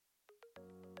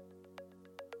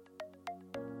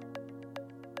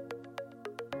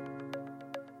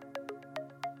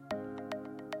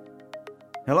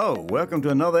Hello, welcome to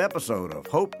another episode of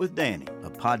Hope with Danny, a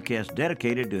podcast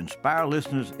dedicated to inspire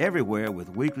listeners everywhere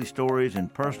with weekly stories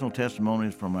and personal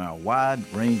testimonies from our wide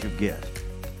range of guests.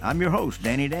 I'm your host,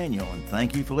 Danny Daniel, and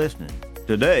thank you for listening.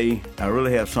 Today, I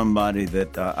really have somebody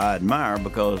that I admire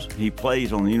because he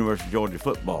plays on the University of Georgia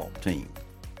football team.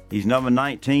 He's number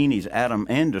 19, he's Adam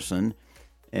Anderson,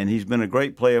 and he's been a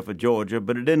great player for Georgia,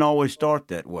 but it didn't always start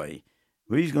that way.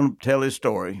 He's going to tell his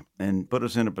story and put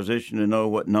us in a position to know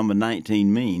what number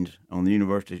 19 means on the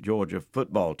University of Georgia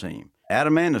football team.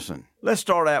 Adam Anderson, let's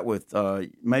start out with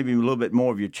maybe a little bit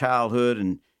more of your childhood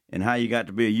and how you got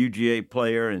to be a UGA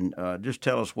player, and just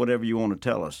tell us whatever you want to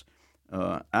tell us.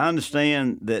 I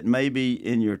understand that maybe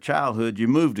in your childhood you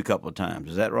moved a couple of times.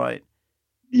 Is that right?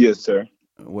 Yes, sir.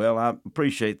 Well, I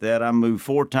appreciate that. I moved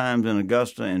 4 times in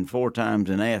Augusta and 4 times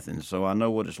in Athens, so I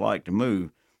know what it's like to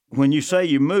move. When you say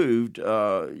you moved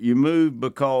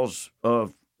because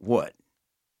of what?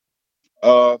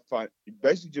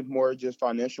 Basically just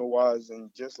financial wise, and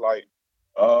just like,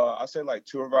 I say like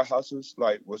 2 of our houses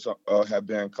was have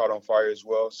been caught on fire as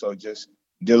well. So just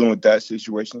dealing with that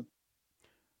situation.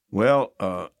 Well,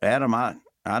 Adam, I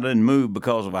didn't move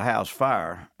because of a house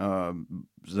fire. So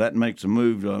that makes a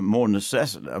move more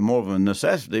of a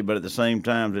necessity, but at the same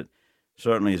time, it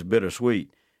certainly is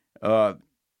bittersweet.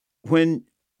 When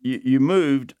you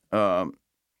moved,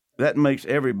 that makes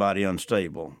everybody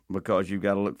unstable because you've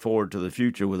got to look forward to the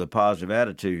future with a positive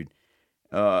attitude.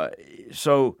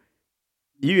 So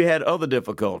you had other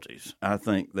difficulties, I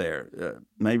think, there.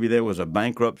 Maybe there was a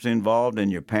bankruptcy involved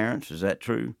in your parents. Is that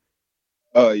true?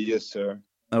 Yes, sir.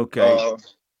 Okay.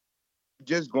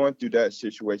 Just going through that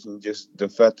situation, just the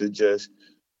fact that just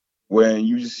when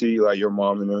you just see like your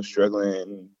mom and them struggling,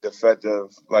 and the fact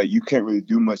of like you can't really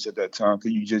do much at that time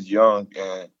because you're just young,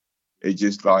 and it's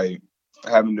just like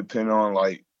having to depend on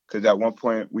like, because at one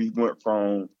point we went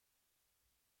from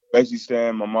basically staying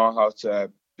in my mom's house to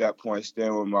at that point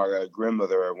staying with my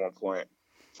grandmother at one point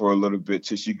for a little bit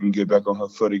till she can get back on her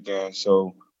foot again.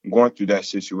 So going through that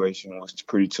situation was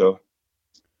pretty tough.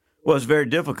 Well, it's very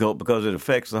difficult because it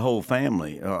affects the whole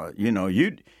family.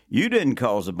 You didn't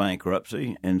cause the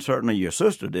bankruptcy, and certainly your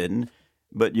sister didn't,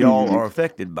 but y'all are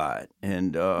affected by it,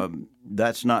 and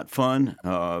that's not fun.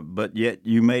 But yet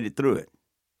you made it through it.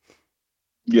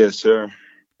 Yes, sir.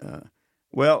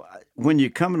 Well, when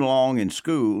you're coming along in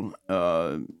school,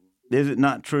 is it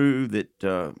not true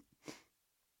that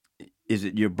is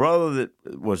it your brother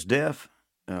that was deaf?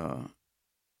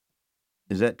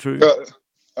 Is that true?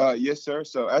 Yes, sir.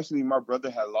 So actually, my brother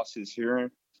had lost his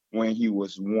hearing when he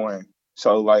was 1.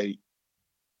 So like,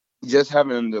 just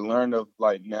having to learn of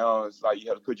like now, it's like you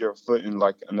have to put your foot in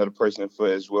like another person's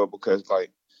foot as well, because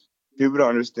like people don't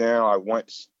understand like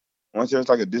once there's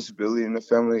like a disability in the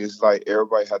family, it's like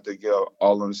everybody had to get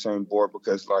all on the same board,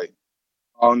 because like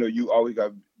I don't know, you always got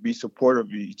to be supportive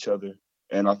of each other.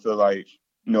 And I feel like,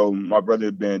 my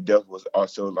brother being deaf was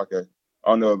also like a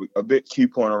big key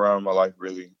point around my life,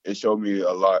 really. It showed me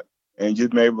a lot. And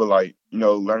just maybe like,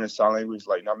 learning sign language,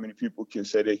 like not many people can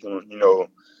say they can,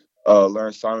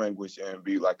 learn sign language and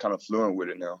be like kind of fluent with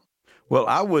it now. Well,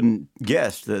 I wouldn't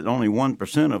guess that only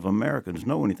 1% of Americans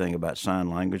know anything about sign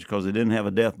language because they didn't have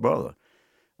a deaf brother.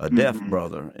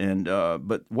 And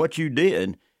but what you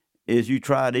did is you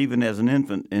tried, even as an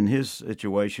infant in his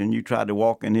situation, you tried to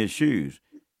walk in his shoes.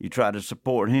 You tried to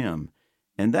support him.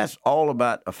 And that's all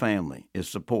about a family, is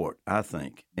support, I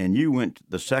think. And you went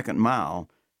the second mile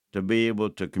to be able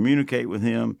to communicate with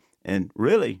him and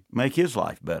really make his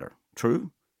life better.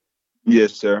 True?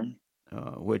 Yes, sir.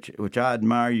 Which I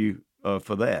admire you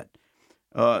for that.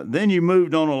 Then you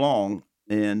moved on along,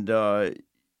 and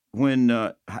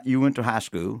when you went to high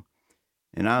school,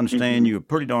 and I understand you were a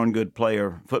pretty darn good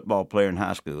football player in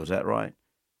high school. Is that right?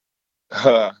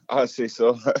 I'd say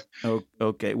so.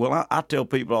 Okay. Well, I tell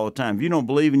people all the time, if you don't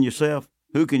believe in yourself,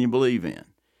 who can you believe in?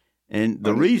 And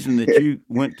the reason that you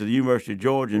went to the University of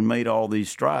Georgia and made all these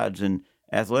strides in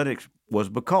athletics was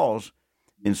because,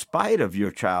 in spite of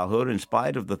your childhood, in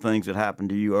spite of the things that happened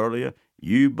to you earlier,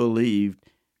 you believed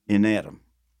in Adam.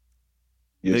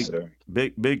 Yes, sir.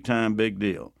 Big time, big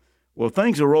deal. Well,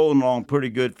 things are rolling along pretty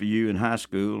good for you in high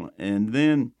school, and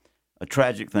then a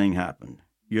tragic thing happened.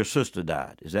 Your sister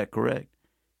died. Is that correct?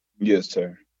 Yes,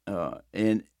 sir.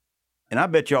 And I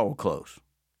bet y'all were close.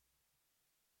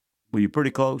 Were you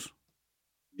pretty close?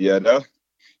 Yeah, no.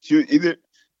 She was either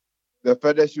the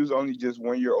fact that she was only just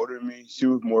 1 year older than me. She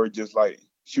was more just like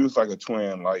she was like a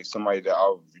twin, like somebody that I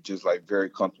was just like very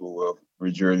comfortable with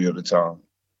majority of the time.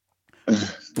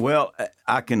 Well,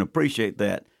 I can appreciate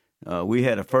that. We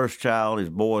had a first child, his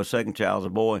boy, second child, a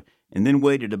boy, and then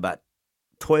waited about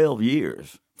 12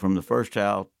 years from the first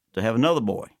child to have another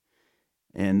boy.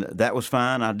 And that was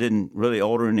fine. I didn't really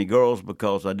order any girls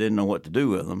because I didn't know what to do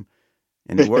with them.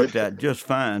 And it worked out just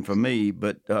fine for me.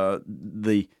 But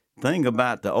the thing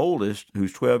about the oldest,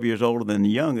 who's 12 years older than the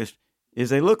youngest, is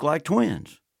they look like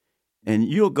twins. And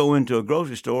you'll go into a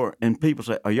grocery store and people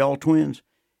say, "Are y'all twins?"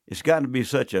 It's got to be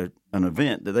such an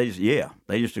event that they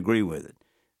just agree with it.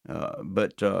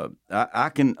 But I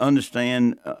can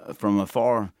understand from a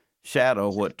far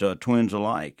shadow what twins are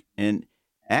like. And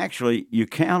actually, you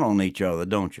count on each other,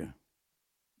 don't you?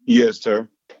 Yes, sir.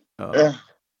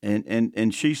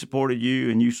 And she supported you,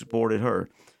 and you supported her.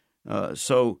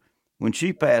 So when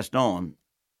she passed on,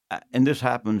 and this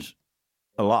happens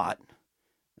a lot,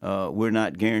 we're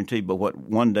not guaranteed, but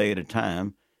one day at a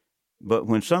time. But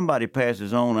when somebody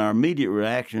passes on, our immediate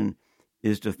reaction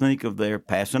is to think of their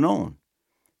passing on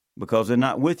because they're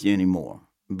not with you anymore.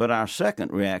 But our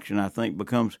second reaction, I think,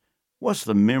 becomes, what's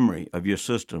the memory of your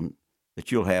system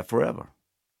that you'll have forever?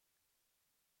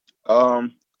 I'll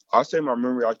say my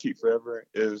memory I keep forever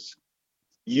is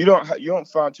you don't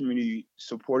find too many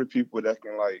supportive people that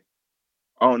can, like,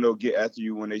 I don't know, get after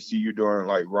you when they see you doing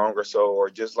like wrong or so, or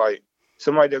just like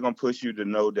somebody that's gonna push you to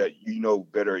know that you know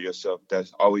better yourself.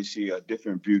 That's always see a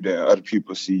different view that other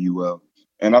people see you well.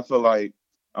 And I feel like,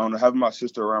 I don't know, having my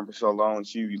sister around for so long,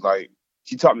 she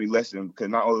taught me lessons because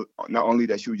not only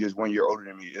that she was just 1 year older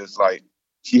than me, it's like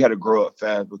she had to grow up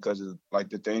fast because of like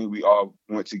the thing we all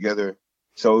went together.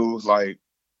 So it was like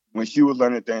when she was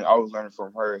learning things, I was learning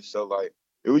from her. So like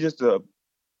it was just I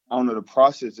don't know, the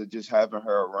process of just having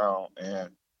her around. And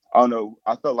I don't know,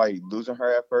 I felt like losing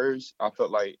her at first. I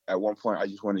felt like at one point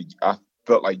I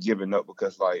felt like giving up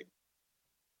because like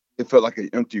it felt like an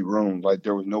empty room. Like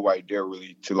there was nobody there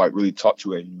really to like really talk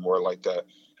to anymore like that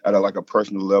at a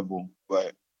personal level.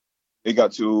 But I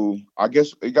guess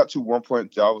it got to one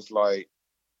point that I was like,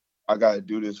 I gotta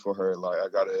do this for her. Like I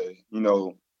gotta,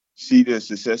 see the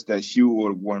success that she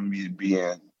would want me to be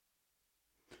in.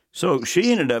 So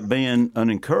she ended up being an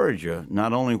encourager,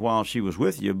 not only while she was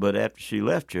with you, but after she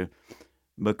left you,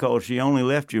 because she only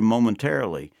left you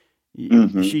momentarily.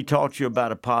 Mm-hmm. She taught you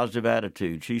about a positive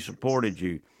attitude. She supported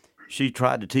you. She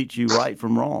tried to teach you right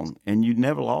from wrong, and you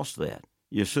never lost that.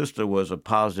 Your sister was a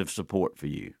positive support for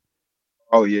you.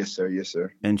 Oh, yes, sir. Yes,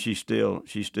 sir. And she still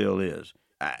is.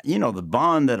 The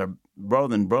bond that a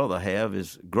brother and brother have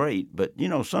is great, but,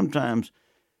 sometimes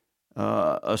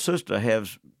a sister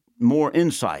has more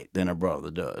insight than a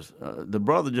brother does. The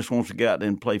brother just wants to get out there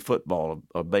and play football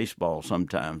or baseball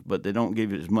sometimes, but they don't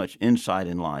give you as much insight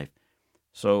in life.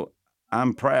 So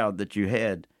I'm proud that you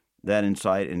had that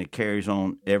insight, and it carries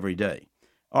on every day.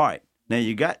 All right. Now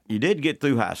you did get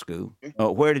through high school.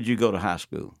 Where did you go to high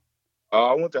school?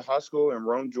 I went to high school in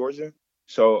Rome, Georgia.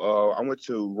 So I went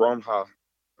to Rome High.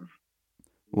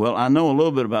 Well, I know a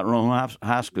little bit about Rome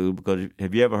High School because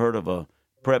have you ever heard of a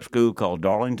prep school called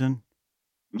Darlington?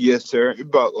 Yes, sir.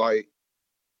 About like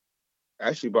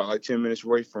 10 minutes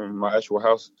away from my actual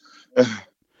house.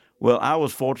 Well, I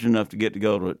was fortunate enough to get to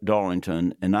go to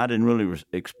Darlington, and I didn't really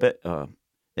accept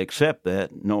that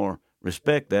nor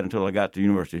respect that until I got to the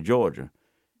University of Georgia.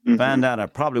 Mm-hmm. Found out I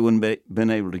probably wouldn't been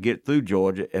able to get through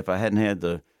Georgia if I hadn't had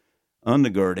the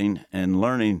undergirding and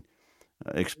learning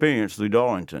experience through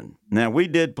Darlington. Now, we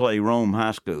did play Rome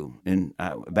High School, and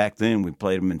back then we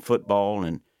played them in football,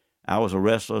 and I was a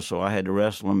wrestler, so I had to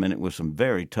wrestle them, and it was some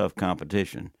very tough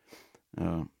competition.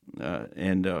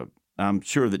 And I'm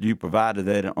sure that you provided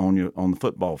that on the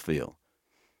football field.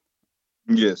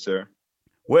 Yes, sir.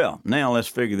 Well, now let's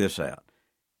figure this out.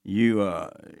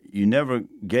 You never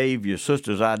gave your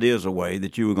sister's ideas away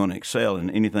that you were going to excel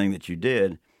in anything that you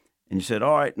did, and you said,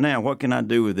 "All right, now what can I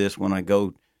do with this when I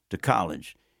go to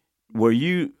college?" Were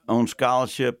you on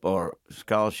scholarship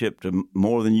to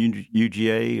more than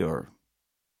UGA, or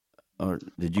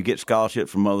did you get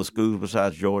scholarships from other schools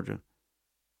besides Georgia?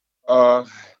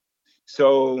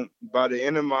 So by the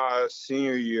end of my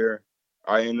senior year,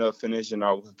 I ended up finishing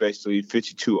out with basically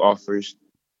 52 offers,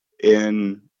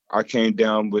 and I came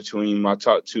down between my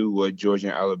top two with Georgia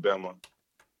and Alabama.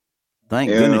 Thank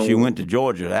goodness you went to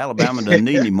Georgia. Alabama doesn't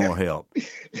need any more help.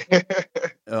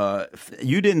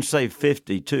 You didn't say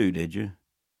 52, did you?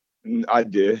 I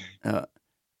did.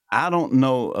 I don't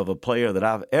know of a player that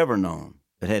I've ever known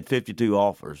that had 52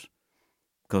 offers,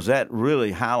 because that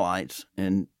really highlights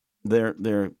and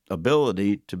their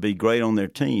ability to be great on their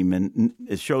team, and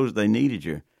it shows they needed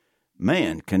you.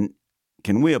 Man, can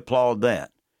we applaud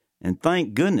that? And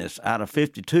thank goodness out of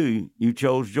 52, you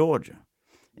chose Georgia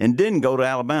and didn't go to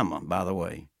Alabama, by the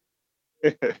way.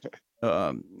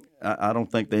 I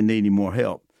don't think they need any more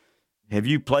help. Have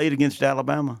you played against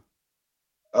Alabama?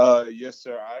 Yes,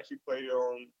 sir. I actually played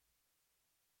on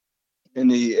in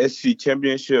the SEC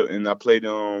championship, and I played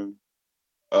them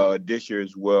this year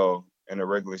as well in a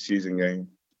regular season game.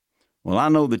 Well, I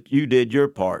know that you did your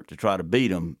part to try to beat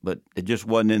them, but it just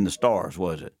wasn't in the stars,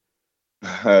 was it?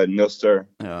 No, sir.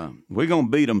 We're going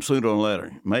to beat them sooner or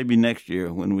later, maybe next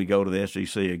year when we go to the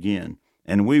SEC again.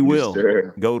 And we Yes, will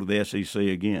sir. go to the SEC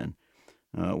again.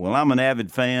 Well, I'm an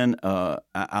avid fan.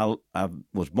 I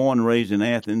was born and raised in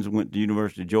Athens, went to the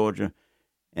University of Georgia,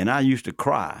 and I used to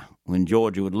cry when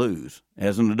Georgia would lose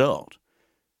as an adult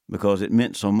because it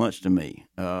meant so much to me.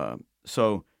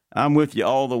 So I'm with you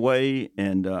all the way,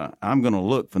 and I'm going to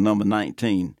look for number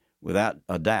 19 without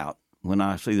a doubt when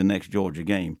I see the next Georgia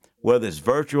game, whether it's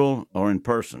virtual or in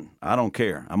person. I don't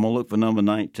care. I'm going to look for number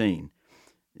 19.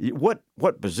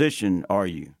 What position are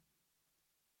you?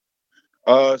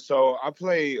 So I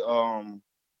play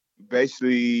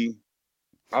basically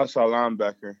outside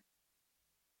linebacker.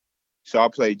 So I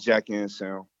play Jack and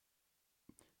Sam.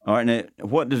 All right, now,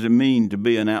 what does it mean to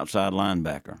be an outside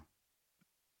linebacker?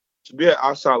 To be an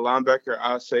outside linebacker,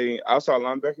 I say outside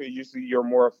linebacker, usually you're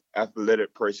more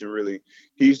athletic person, really.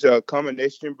 He's a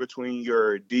combination between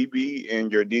your DB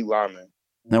and your D lineman.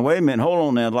 Now, wait a minute. Hold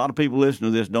on now. A lot of people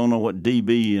listening to this don't know what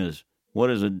DB is.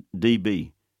 What is a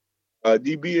DB?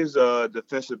 DB is a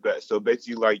defensive back. So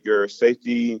basically like your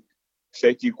safety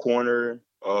corner,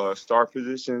 star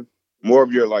position. More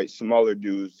of your like smaller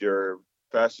dudes, your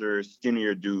faster,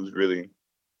 skinnier dudes, really.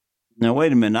 Now,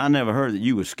 wait a minute. I never heard that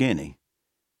you were skinny.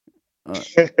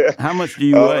 How much do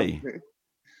you uh, weigh?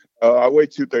 I weigh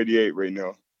 238 right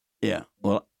now. Yeah.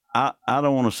 Well, I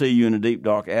don't want to see you in a deep,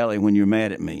 dark alley when you're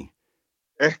mad at me.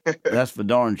 That's for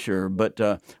darn sure. But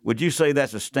would you say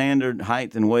that's a standard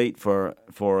height and weight for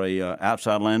a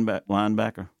outside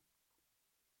linebacker?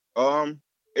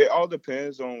 It all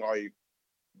depends on like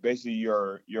basically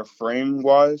your frame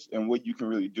wise and what you can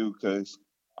really do. Because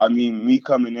I mean, me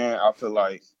coming in, I feel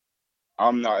like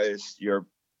I'm not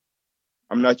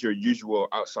your usual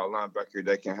outside linebacker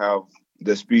that can have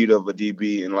the speed of a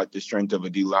DB and like the strength of a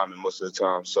D lineman most of the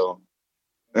time. So,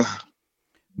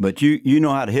 But you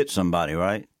know how to hit somebody,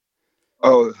 right?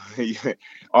 oh yeah,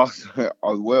 also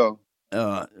well.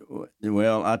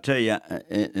 Well, I tell you,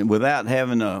 without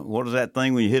having what is that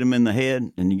thing when you hit them in the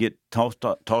head and you get tossed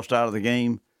out of the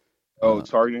game?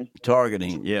 Targeting.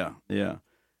 Targeting, yeah.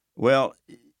 Well,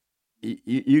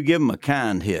 you give them a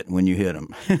kind hit when you hit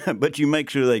them, but you make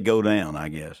sure they go down, I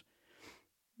guess.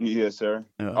 Yes, sir.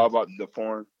 All about the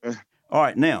form. All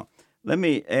right, now let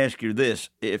me ask you this: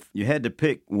 if you had to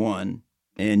pick one,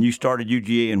 and you started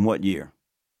UGA in what year?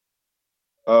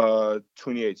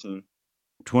 2018.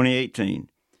 2018.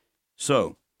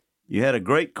 So you had a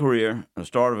great career, a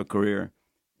start of a career,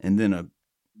 and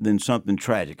then something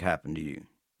tragic happened to you.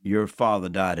 Your father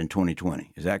died in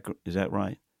 2020. Is that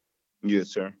right? Yes,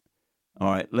 sir.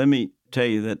 All right. Let me tell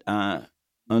you that I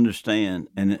understand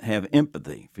and have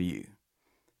empathy for you,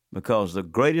 because the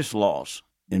greatest loss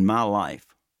in my life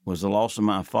was the loss of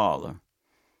my father.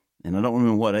 And I don't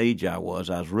remember what age I was.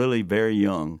 I was really very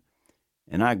young.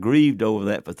 And I grieved over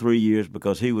that for 3 years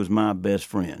because he was my best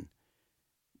friend.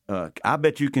 I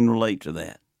bet you can relate to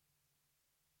that.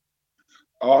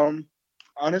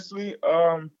 Honestly,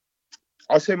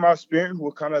 I'll say my experience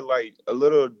was kind of like a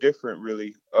little different,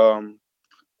 really.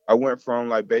 I went from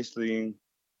like basically,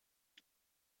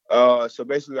 so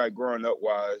basically like growing up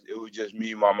wise, it was just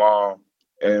me, my mom,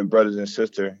 and brothers and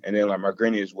sister, and then like my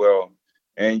granny as well.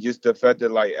 And just the fact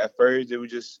that like at first it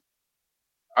was just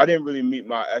I didn't really meet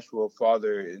my actual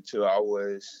father until I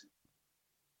was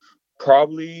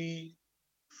probably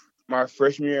my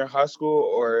freshman year in high school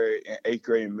or in eighth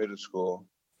grade in middle school.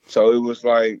 So it was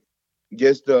like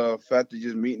just the fact of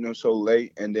just meeting them so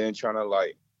late and then trying to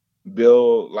like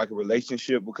build like a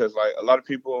relationship, because like a lot of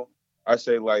people I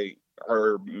say like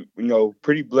are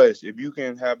pretty blessed if you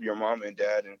can have your mom and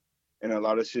dad in a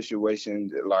lot of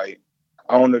situations. Like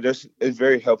I don't know, this is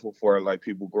very helpful for like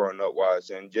people growing up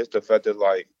wise, and just the fact that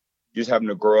like just having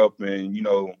to grow up and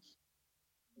you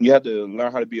have to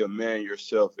learn how to be a man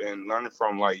yourself, and learning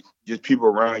from like just people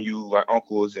around you, like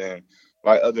uncles and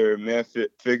like other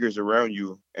figures around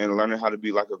you, and learning how to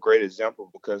be like a great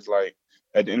example, because like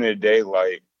at the end of the day,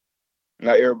 like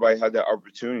not everybody had that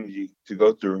opportunity to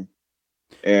go through.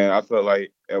 And I felt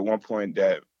like at one point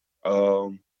that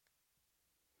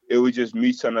it was just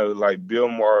me trying to like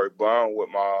build more bond with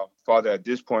my father at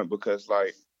this point, because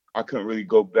like I couldn't really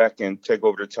go back and take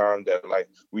over the time that like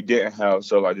we didn't have.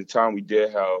 So like the time we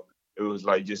did have, it was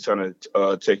like just trying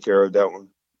to take care of that one.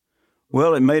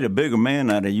 Well, it made a bigger man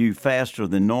out of you faster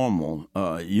than normal.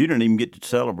 You didn't even get to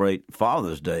celebrate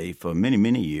Father's Day for many,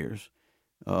 many years.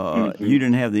 You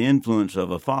didn't have the influence of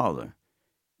a father.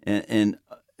 And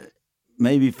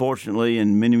maybe fortunately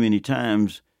and many, many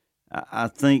times, I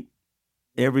think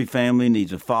every family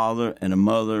needs a father and a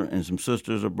mother and some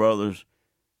sisters or brothers.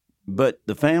 But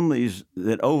the families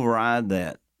that override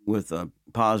that with a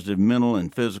positive mental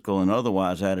and physical and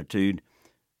otherwise attitude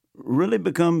really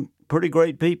become pretty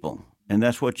great people. And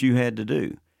that's what you had to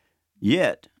do.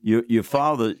 Yet, your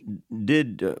father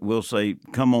did, we'll say,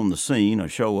 come on the scene or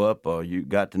show up, or you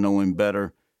got to know him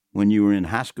better when you were in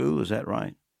high school. Is that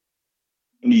right?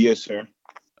 Yes, sir.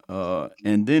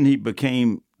 And then he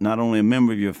became not only a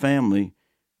member of your family,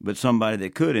 but somebody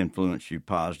that could influence you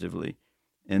positively.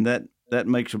 And that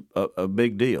makes a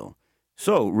big deal.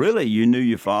 So, really, you knew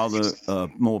your father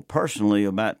more personally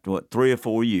about, 3 or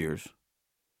 4 years.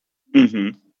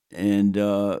 Mm-hmm.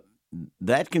 And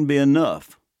that can be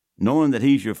enough, knowing that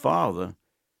he's your father,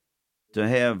 to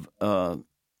have a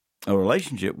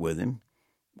relationship with him,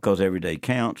 because every day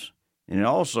counts. And it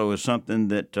also is something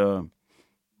that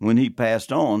when he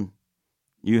passed on,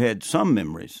 you had some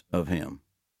memories of him.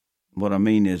 What I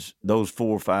mean is those 4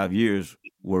 or 5 years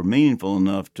were meaningful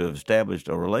enough to have established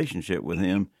a relationship with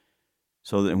him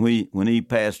so that when he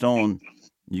passed on,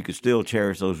 you could still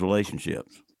cherish those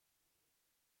relationships.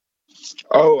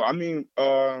 Oh, I mean,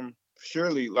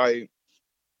 surely, like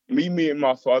me and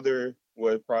my father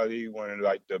was probably one of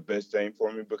like the best thing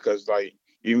for me because like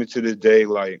even to this day,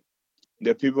 like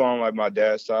the people on like my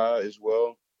dad's side as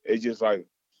well, it's just like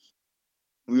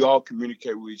we all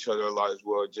communicate with each other a lot as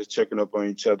well, just checking up on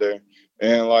each other.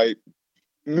 And like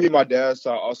me and my dad's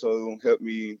side also helped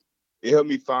me. It helped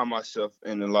me find myself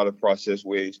in a lot of process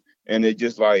ways, and it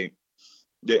just like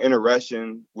the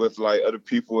interaction with like other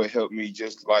people. It helped me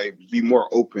just like be more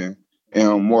open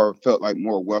and more felt like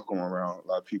more welcome around a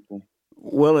lot of people.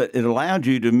 Well, it allowed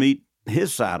you to meet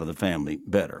his side of the family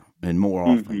better and more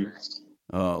often,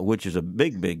 Hmm. which is a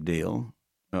big, big deal.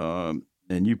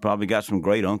 And you probably got some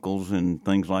great uncles and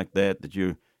things like that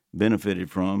you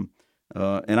benefited from.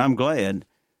 And I'm glad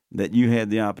that you had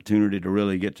the opportunity to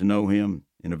really get to know him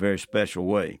in a very special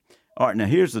way. All right, now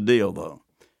here's the deal, though.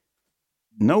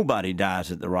 Nobody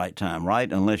dies at the right time,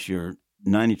 right? Unless you're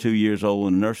 92 years old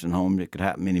in a nursing home, it could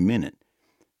happen any minute.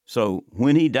 So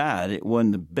when he died, it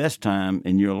wasn't the best time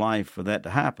in your life for that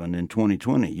to happen in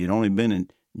 2020. You'd only been in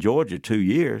Georgia 2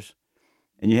 years,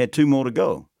 and you had 2 more to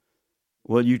go.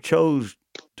 Well, you chose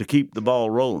to keep the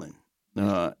ball rolling,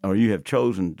 or you have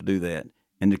chosen to do that,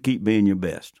 and to keep being your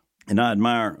best. And I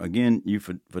admire, again, you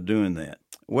for doing that.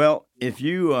 Well, if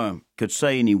you could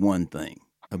say any one thing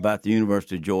about the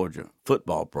University of Georgia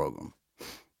football program,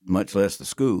 much less the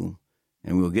school,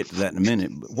 and we'll get to that in a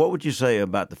minute, but what would you say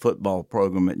about the football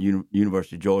program at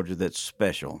University of Georgia that's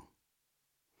special?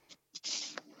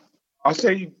 I'll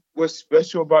say what's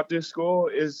special about this school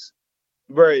is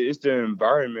very it's the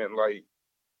environment. Like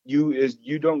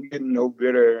you don't get no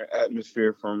better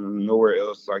atmosphere from nowhere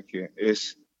else like it.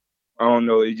 It's I don't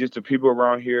know, it's just the people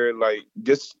around here, like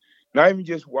just not even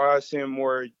just why I'm saying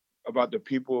more about the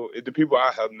people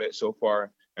I have met so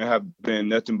far and have been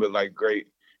nothing but like great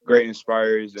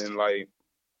inspires and like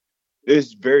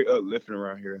it's very uplifting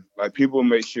around here. Like people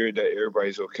make sure that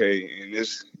everybody's okay, and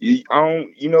I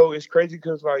don't, it's crazy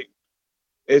because like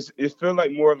it feels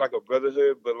like more like a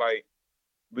brotherhood, but like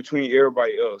between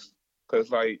everybody else.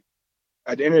 Because like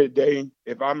at the end of the day,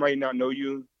 if I might not know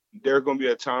you, there's gonna be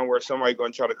a time where somebody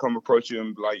gonna try to come approach you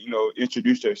and like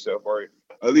introduce themselves or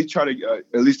at least try to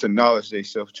at least acknowledge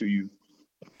themselves to you.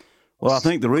 Well, I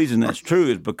think the reason that's true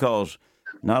is because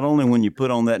not only when you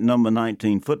put on that number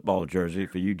 19 football jersey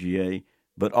for UGA,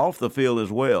 but off the field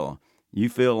as well, you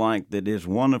feel like that it's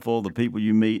wonderful the people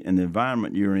you meet and the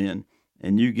environment you're in,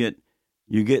 and you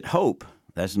get hope.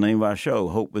 That's the name of our show,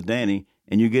 Hope with Danny,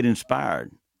 and you get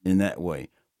inspired in that way.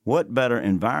 What better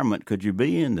environment could you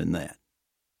be in than that?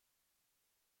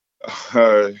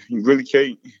 You really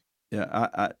can't.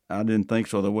 Yeah, I didn't think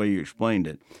so the way you explained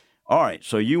it. All right,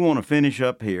 so you want to finish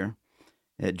up here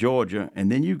at Georgia,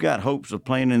 and then you've got hopes of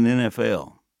playing in the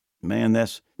NFL. Man,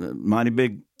 that's a mighty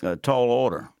big, tall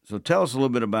order. So tell us a little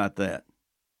bit about that.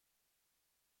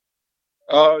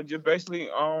 Just basically,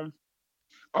 I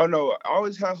don't know. I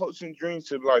always had hopes and dreams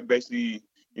to like basically,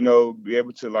 be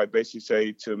able to like basically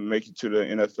say to make it to the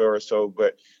NFL or so.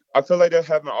 But I feel like that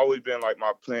haven't always been like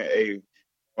my plan A.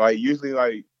 Like usually,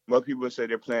 like most people say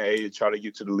their plan A to try to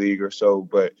get to the league or so.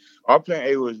 But our plan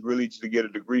A was really to get a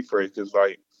degree first, because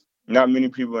like not many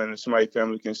people in somebody's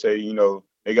family can say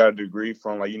they got a degree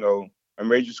from like a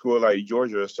major school like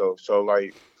Georgia or so. So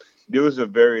like it was a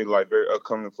very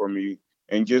upcoming for me,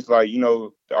 and just like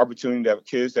the opportunity that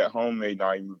kids at home may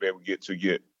not even be able to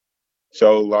get.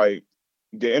 So like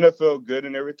the NFL good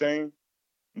and everything,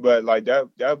 But like that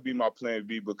would be my plan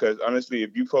B, because honestly,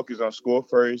 if you focus on school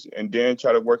first and then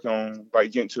try to work on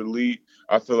like getting to the league,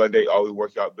 I feel like they always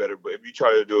work out better. But if you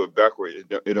try to do it backwards,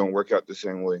 it don't work out the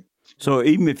same way. So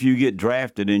even if you get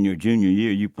drafted in your junior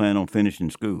year, you plan on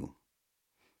finishing school?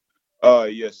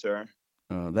 Yes, sir.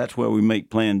 That's where we make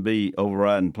Plan B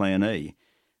overriding Plan A.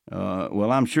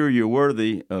 Well, I'm sure you're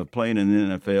worthy of playing in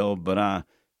the NFL, but I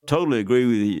totally agree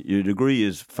with you. Your degree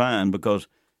is fine because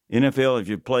NFL, if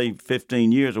you play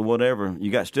 15 years or whatever,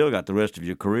 you still got the rest of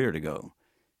your career to go.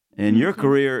 And your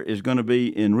career is going to be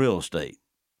in real estate.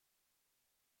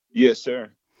 Yes,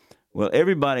 sir. Well,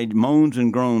 everybody moans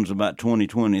and groans about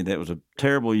 2020. That was a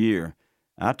terrible year.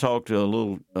 I talked to a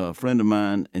little friend of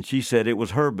mine, and she said it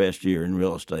was her best year in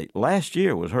real estate. Last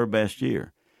year was her best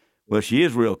year. Well, she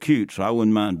is real cute, so I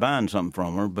wouldn't mind buying something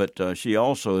from her, but she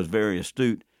also is very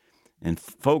astute and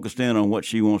focused in on what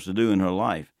she wants to do in her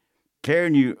life.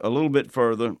 Carrying you a little bit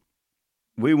further,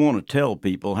 we want to tell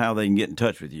people how they can get in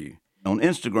touch with you. On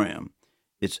Instagram,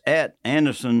 it's at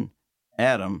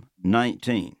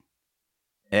AndersonAdam19.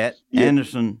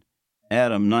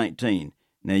 @AndersonAdam19.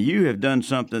 Now, you have done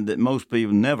something that most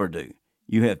people never do.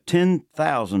 You have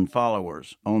 10,000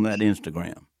 followers on that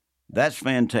Instagram. That's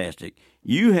fantastic.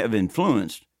 You have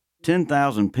influenced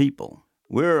 10,000 people.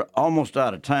 We're almost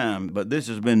out of time, but this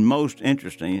has been most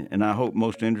interesting, and I hope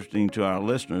most interesting to our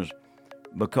listeners,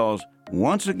 because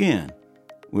once again,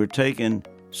 we're taking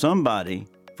somebody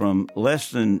from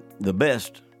less than the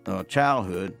best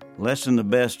childhood, less than the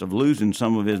best of losing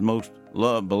some of his most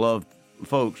beloved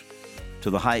folks, to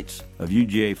the heights of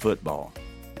UGA football.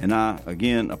 And I,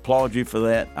 again, applaud you for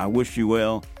that. I wish you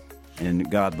well, and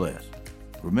God bless.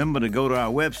 Remember to go to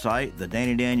our website,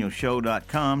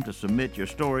 thedannydanielshow.com, to submit your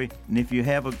story. And if you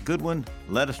have a good one,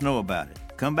 let us know about it.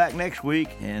 Come back next week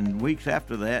and weeks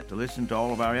after that to listen to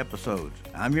all of our episodes.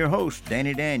 I'm your host,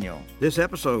 Danny Daniel. This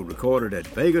episode recorded at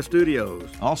Vega Studios.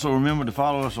 Also remember to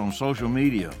follow us on social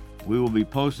media. We will be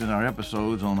posting our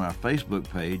episodes on our Facebook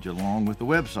page along with the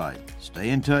website. Stay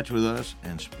in touch with us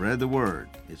and spread the word.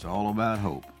 It's all about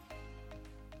hope.